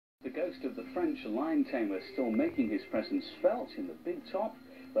ghost of the French lion tamer still making his presence felt in the big top?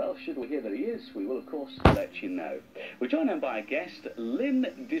 Well, should we hear that he is, we will of course let you know. We're joined now by a guest,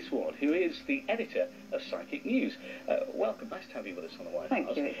 Lynn Disward, who is the editor of Psychic News. Welcome, nice to have you with us on the White House.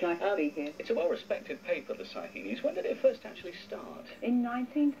 Thank you, it's nice to be here. It's a well-respected paper, the Psychic News. When did it first actually start? In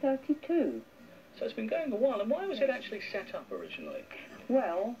 1932. So it's been going a while, and why was it actually set up originally?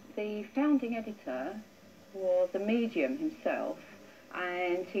 Well, the founding editor was a medium himself,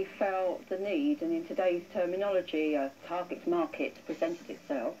 and he felt the need, and in today's terminology, a target market presented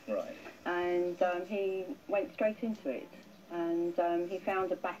itself. Right. And he went straight into it, and he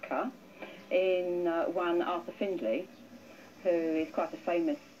found a backer in one Arthur Findlay, who is quite a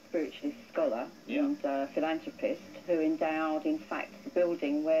famous spiritualist scholar and philanthropist, who endowed, in fact, the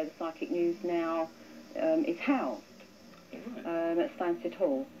building where the Psychic News now is housed at Stansted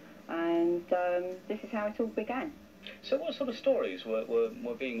Hall. And this is how it all began. So what sort of stories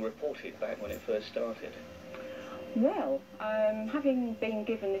were being reported back when it first started? Well, having been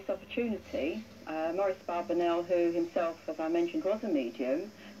given this opportunity, Maurice Barbanel, who himself, as I mentioned, was a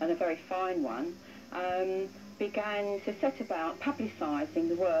medium, and a very fine one, began to set about publicising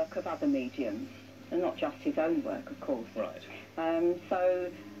the work of other mediums, and not just his own work, of course. Right.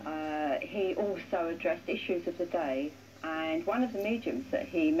 So he also addressed issues of the day, and one of the mediums that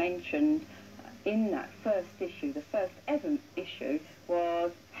he mentioned in that first issue, the first ever issue,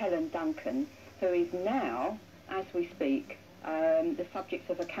 was Helen Duncan, who is now, as we speak, the subject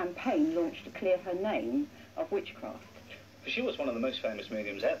of a campaign launched to clear her name of witchcraft. She was one of the most famous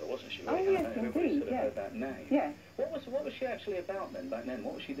mediums ever, wasn't she? Really? Oh, yes, everybody indeed, sort of heard that name. Yes. What was she actually about then, back then?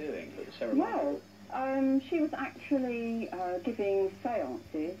 What was she doing for the ceremony? Well, she was actually giving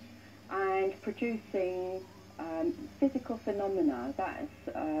seances and producing physical phenomena, that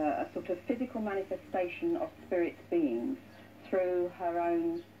is a sort of physical manifestation of spirit beings through her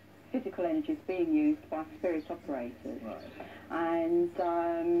own physical energies being used by spirit operators. Right. And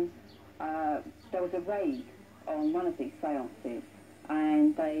there was a raid on one of these seances,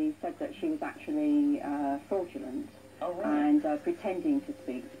 and they said that she was actually fraudulent. Oh, right. And pretending to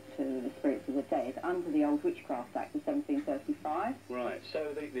speak to the spirits of the dead under the old Witchcraft Act of 1735. Right,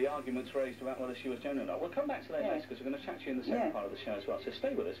 so the arguments raised about whether she was genuine or not. We'll come back to that later, because we're going to chat to you in the second part of the show as well. So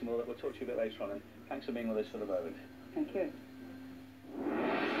stay with us, and we'll talk to you a bit later on, and thanks for being with us for the moment. Thank you.